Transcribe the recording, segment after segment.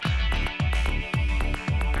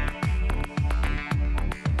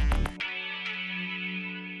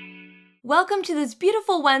Welcome to this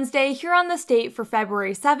beautiful Wednesday here on The State for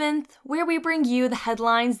February 7th, where we bring you the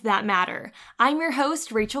headlines that matter. I'm your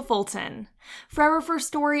host, Rachel Fulton. For our first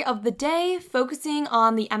story of the day, focusing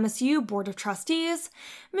on the MSU Board of Trustees,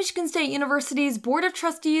 Michigan State University's Board of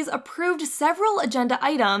Trustees approved several agenda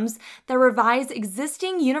items that revise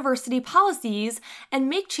existing university policies and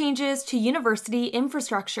make changes to university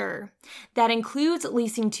infrastructure. That includes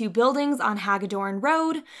leasing 2 buildings on Hagedorn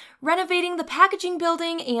Road, renovating the packaging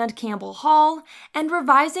building and Campbell Hall, and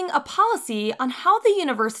revising a policy on how the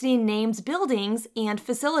university names buildings and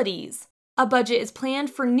facilities. A budget is planned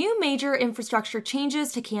for new major infrastructure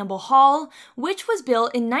changes to Campbell Hall, which was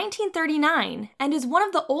built in 1939 and is one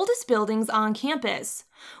of the oldest buildings on campus.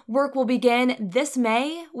 Work will begin this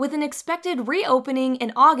May, with an expected reopening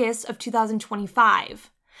in August of 2025.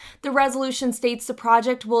 The resolution states the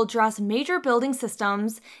project will address major building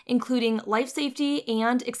systems, including life safety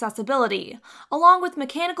and accessibility, along with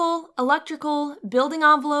mechanical, electrical, building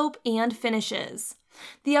envelope, and finishes.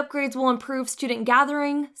 The upgrades will improve student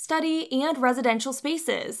gathering, study, and residential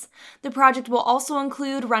spaces. The project will also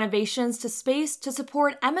include renovations to space to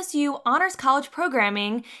support MSU Honors College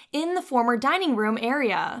programming in the former dining room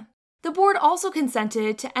area. The board also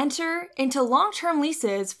consented to enter into long-term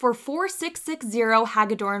leases for 4660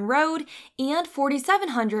 Hagedorn Road and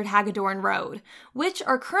 4700 Hagedorn Road, which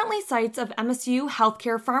are currently sites of MSU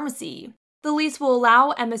Healthcare Pharmacy. The lease will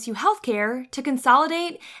allow MSU Healthcare to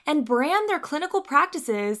consolidate and brand their clinical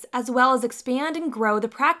practices, as well as expand and grow the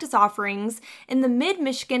practice offerings in the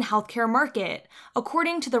mid-Michigan healthcare market,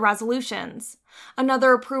 according to the resolutions.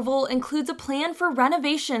 Another approval includes a plan for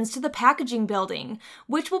renovations to the packaging building,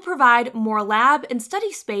 which will provide more lab and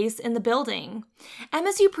study space in the building.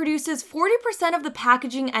 MSU produces 40% of the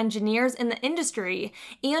packaging engineers in the industry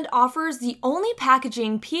and offers the only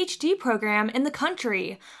packaging PhD program in the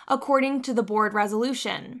country, according to the board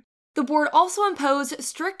resolution. The board also imposed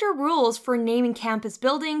stricter rules for naming campus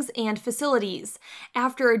buildings and facilities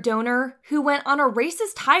after a donor who went on a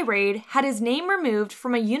racist tirade had his name removed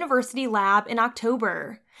from a university lab in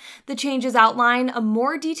October. The changes outline a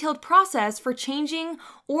more detailed process for changing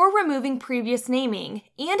or removing previous naming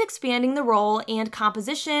and expanding the role and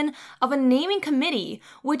composition of a naming committee,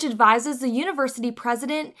 which advises the university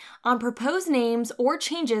president on proposed names or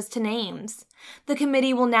changes to names. The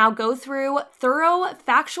committee will now go through thorough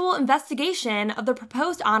factual investigation of the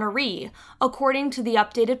proposed honoree, according to the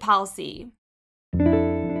updated policy.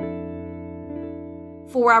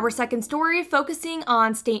 For our second story, focusing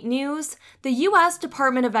on state news, the U.S.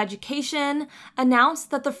 Department of Education announced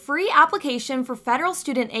that the free application for federal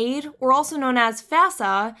student aid, or also known as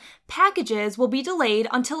FAFSA, packages will be delayed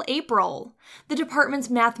until April. The department's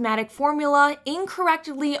mathematic formula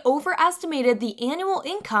incorrectly overestimated the annual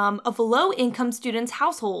income of low-income students'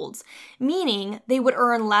 households, meaning they would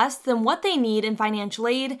earn less than what they need in financial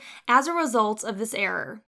aid as a result of this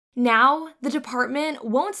error. Now, the department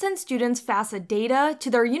won't send students FAFSA data to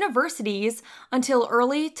their universities until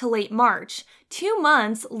early to late March, 2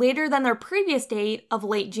 months later than their previous date of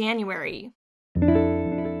late January.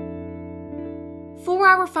 For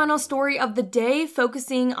our final story of the day,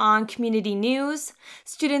 focusing on community news,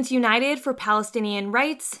 Students United for Palestinian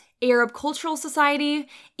Rights, Arab Cultural Society,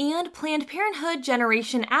 and Planned Parenthood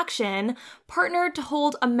Generation Action partnered to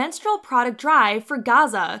hold a menstrual product drive for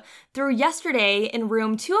Gaza through yesterday in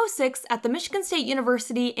room 206 at the Michigan State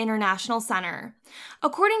University International Center.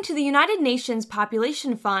 According to the United Nations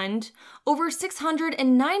Population Fund, over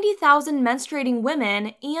 690,000 menstruating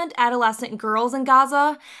women and adolescent girls in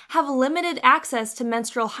Gaza have limited access to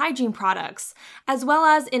menstrual hygiene products, as well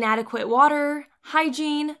as inadequate water,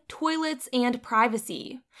 hygiene, toilets, and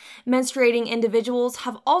privacy. Menstruating individuals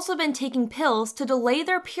have also been taking pills to delay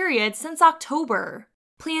their period since October.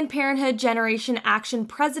 Planned Parenthood Generation Action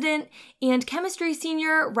President and chemistry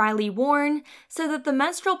senior Riley Warren said that the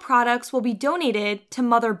menstrual products will be donated to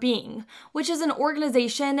Mother Being, which is an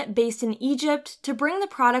organization based in Egypt to bring the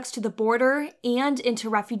products to the border and into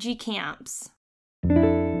refugee camps.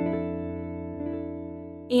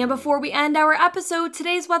 And before we end our episode,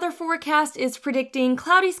 today's weather forecast is predicting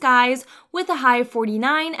cloudy skies with a high of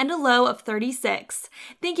 49 and a low of 36.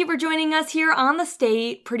 Thank you for joining us here on The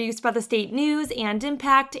State, produced by the State News and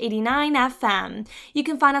Impact 89 FM. You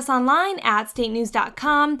can find us online at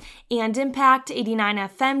statenews.com and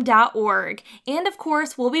impact89fm.org. And of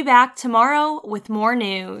course, we'll be back tomorrow with more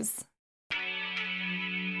news.